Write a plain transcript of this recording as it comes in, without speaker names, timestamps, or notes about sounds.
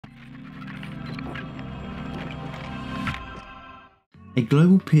A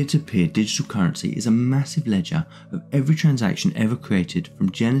global peer-to-peer digital currency is a massive ledger of every transaction ever created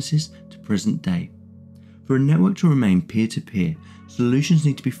from Genesis to present day. For a network to remain peer-to-peer, solutions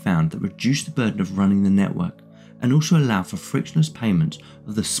need to be found that reduce the burden of running the network and also allow for frictionless payments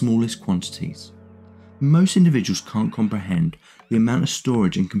of the smallest quantities. Most individuals can't comprehend the amount of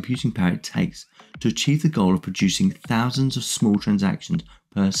storage and computing power it takes to achieve the goal of producing thousands of small transactions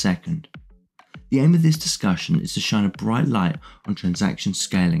per second. The aim of this discussion is to shine a bright light on transaction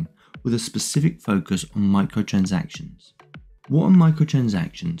scaling with a specific focus on microtransactions. What are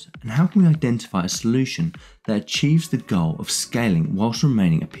microtransactions and how can we identify a solution that achieves the goal of scaling whilst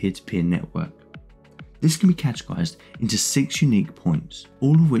remaining a peer-to-peer network? This can be categorized into 6 unique points,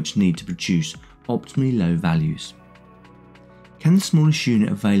 all of which need to produce optimally low values. Can the smallest unit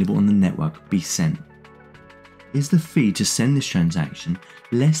available on the network be sent? Is the fee to send this transaction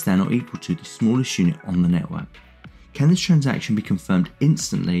less than or equal to the smallest unit on the network? Can this transaction be confirmed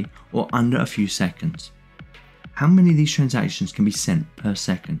instantly or under a few seconds? How many of these transactions can be sent per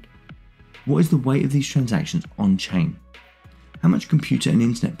second? What is the weight of these transactions on chain? How much computer and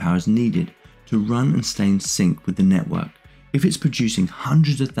internet power is needed to run and stay in sync with the network if it's producing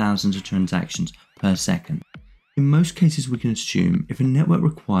hundreds of thousands of transactions per second? In most cases, we can assume if a network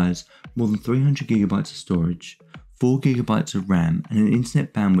requires more than 300 GB of storage, 4 GB of RAM, and an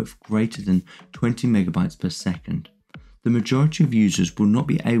internet bandwidth greater than 20 MB per second, the majority of users will not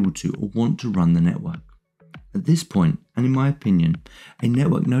be able to or want to run the network. At this point, and in my opinion, a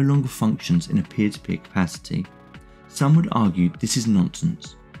network no longer functions in a peer-to-peer capacity. Some would argue this is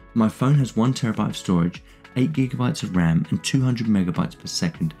nonsense. My phone has 1 TB of storage, 8 GB of RAM, and 200 MB per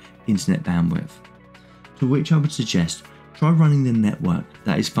second internet bandwidth. To which I would suggest, try running the network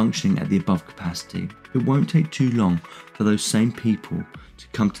that is functioning at the above capacity. It won't take too long for those same people to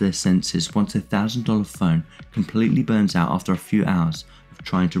come to their senses once their $1,000 phone completely burns out after a few hours of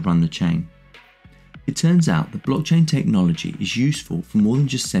trying to run the chain. It turns out that blockchain technology is useful for more than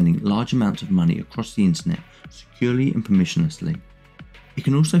just sending large amounts of money across the internet securely and permissionlessly. It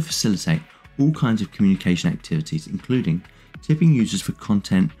can also facilitate all kinds of communication activities, including tipping users for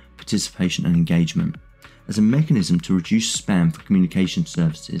content, participation and engagement, as a mechanism to reduce spam for communication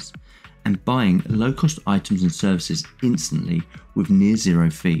services, and buying low-cost items and services instantly with near zero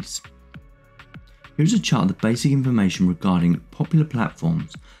fees. Here's a chart of the basic information regarding popular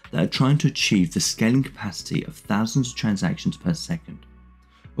platforms that are trying to achieve the scaling capacity of thousands of transactions per second,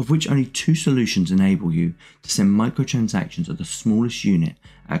 of which only 2 solutions enable you to send microtransactions of the smallest unit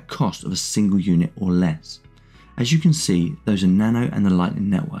at a cost of a single unit or less. As you can see, those are Nano and the Lightning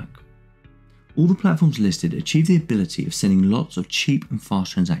Network. All the platforms listed achieve the ability of sending lots of cheap and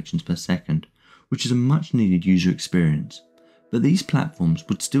fast transactions per second, which is a much needed user experience. But these platforms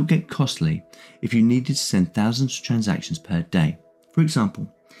would still get costly if you needed to send thousands of transactions per day. For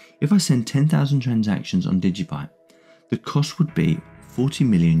example, if I send 10,000 transactions on Digibyte, the cost would be 40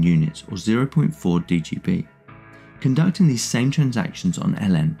 million units or 0.4 DGB. Conducting these same transactions on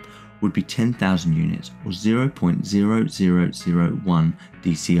LN would be 10,000 units or 0.0001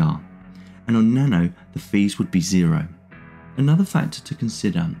 DCR. And on Nano, the fees would be 0. Another factor to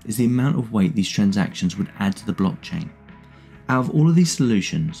consider is the amount of weight these transactions would add to the blockchain. Out of all of these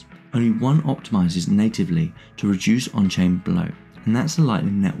solutions, only one optimizes natively to reduce on-chain bloat, and that's the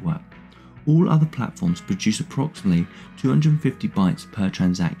Lightning Network. All other platforms produce approximately 250 bytes per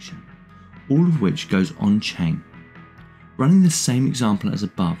transaction, all of which goes on-chain. Running the same example as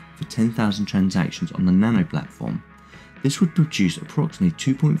above for 10,000 transactions on the Nano platform, this would produce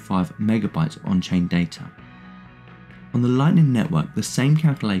approximately 2.5 megabytes of on-chain data. On the Lightning Network, the same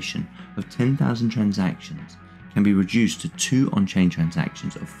calculation of 10,000 transactions can be reduced to 2 on-chain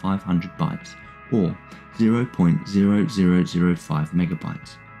transactions of 500 bytes, or 0.0005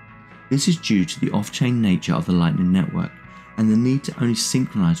 megabytes. This is due to the off-chain nature of the Lightning Network and the need to only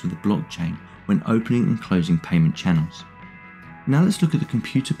synchronize with the blockchain when opening and closing payment channels. Now let's look at the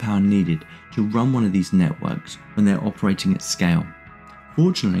computer power needed to run one of these networks when they're operating at scale.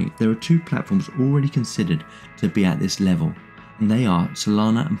 Fortunately, there are 2 platforms already considered to be at this level, and they are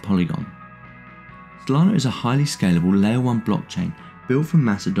Solana and Polygon. Solana is a highly scalable Layer 1 blockchain built for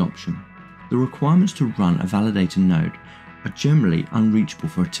mass adoption. The requirements to run a validator node are generally unreachable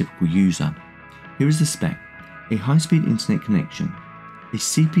for a typical user. Here is the spec: a high-speed internet connection, a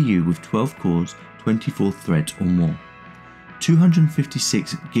CPU with 12 cores, 24 threads or more,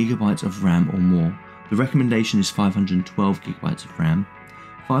 256 GB of RAM or more, the recommendation is 512 GB of RAM,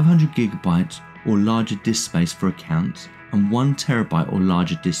 500 GB or larger disk space for accounts, and 1 TB or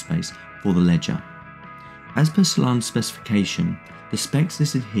larger disk space for the ledger. As per Solana's specification, the specs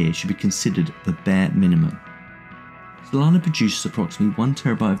listed here should be considered the bare minimum. Solana produces approximately 1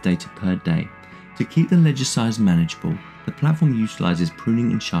 terabyte of data per day. To keep the ledger size manageable, the platform utilizes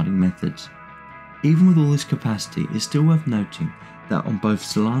pruning and sharding methods. Even with all this capacity, it's still worth noting that on both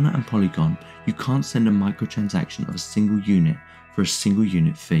Solana and Polygon, you can't send a microtransaction of a single unit for a single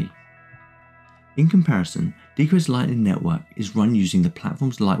unit fee. In comparison, Decred's Lightning Network is run using the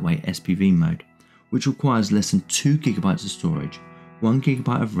platform's lightweight SPV mode, which requires less than 2 GB of storage, 1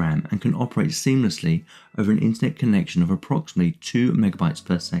 GB of RAM, and can operate seamlessly over an internet connection of approximately 2 MB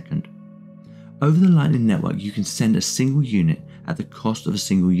per second. Over the Lightning Network, you can send a single unit at the cost of a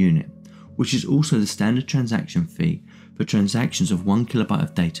single unit, which is also the standard transaction fee for transactions of 1 KB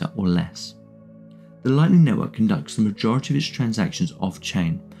of data or less. The Lightning Network conducts the majority of its transactions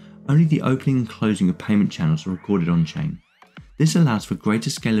off-chain. Only the opening and closing of payment channels are recorded on-chain. This allows for greater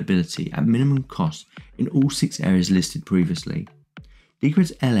scalability at minimum cost in all 6 areas listed previously.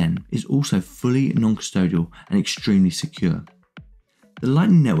 Decred's LN is also fully non-custodial and extremely secure. The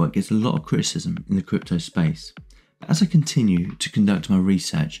Lightning Network gets a lot of criticism in the crypto space, but as I continue to conduct my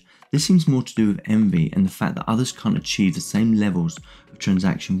research, this seems more to do with envy and the fact that others can't achieve the same levels of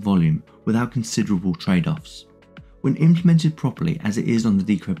transaction volume without considerable trade-offs. When implemented properly as it is on the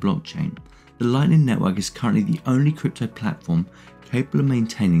Decred blockchain, the Lightning Network is currently the only crypto platform capable of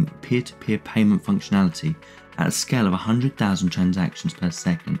maintaining peer-to-peer payment functionality at a scale of 100,000 transactions per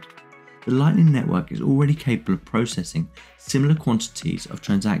second. The Lightning Network is already capable of processing similar quantities of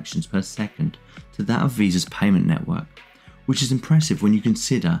transactions per second to that of Visa's payment network, which is impressive when you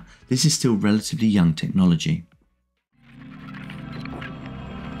consider this is still relatively young technology.